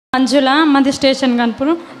మంజుల మాది స్టేషన్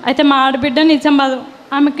కనుపురు. అయితే మా ఆడబిడ్డ నిజామాబాద్,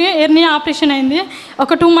 ఆమెకి ఎర్నీ ఆపరేషన్ అయింది.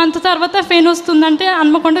 ఒక 2 months తర్వాత పెయిన్ వస్తుందంటే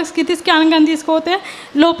హన్మకొండ సిటీ స్కాన్ కానీ తీసుకుపోతే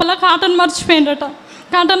లోపల కాటన్ మర్చిపోయిందట.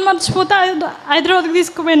 కాటన్ మర్చిపోతే హైదరాబాద్కి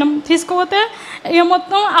తీసుకుపోతే ఇక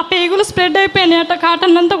మొత్తం ఆ పేగులు స్ప్రెడ్ అయిపోయినాయట,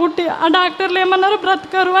 కాటన్ అంతా కుట్టి. ఆ డాక్టర్లు ఏమన్నారు,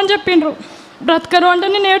 బ్రతకరు అని చెప్పిండ్రు. బ్రతకరు అంటే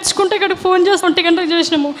నేను నేర్చుకుంటే ఇక్కడికి ఫోన్ చేసి 1 గంటకు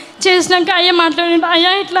చేసినాక అయ్యా మాట్లాడిండు,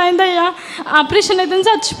 అయ్యా ఇట్లా అయింది అయ్యా, ఆపరేషన్ అయితే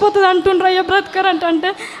చచ్చిపోతుంది అంటుండ్రు, అయ్యా బ్రతకరు అంటే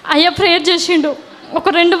అయ్యా ప్రేయర్ చేసిండు. ఒక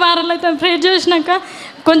 2 వారాలు అయితే ప్రేయర్ చేసినాక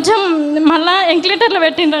కొంచెం మళ్ళీ ఎంక్లేటర్లో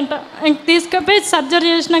పెట్టిండంట. తీసుకుపోయి సర్జరీ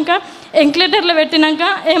చేసినాక ఎంక్లేటర్లో పెట్టినాక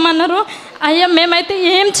ఏమన్నారు, అయ్యా మేమైతే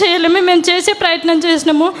ఏం చేయలేము, మేము చేసే ప్రయత్నం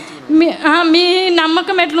చేసినాము, మీ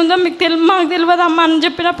నమ్మకం ఎట్లుందో మాకు తెలియదమ్మా అని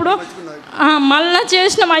చెప్పినప్పుడు మళ్ళీ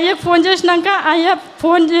చేసినాం. అయ్యకు ఫోన్ చేసినాక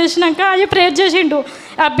అయ్యా ప్రేయర్ చేసిండు.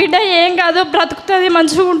 ఆ బిడ్డ ఏం కాదు బ్రతుకుతుంది,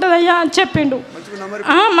 మంచిగా ఉంటుంది అయ్యా అని చెప్పిండు.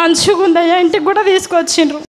 మంచిగా ఉందయ్యా, ఇంటికి కూడా తీసుకొచ్చిండ్రు.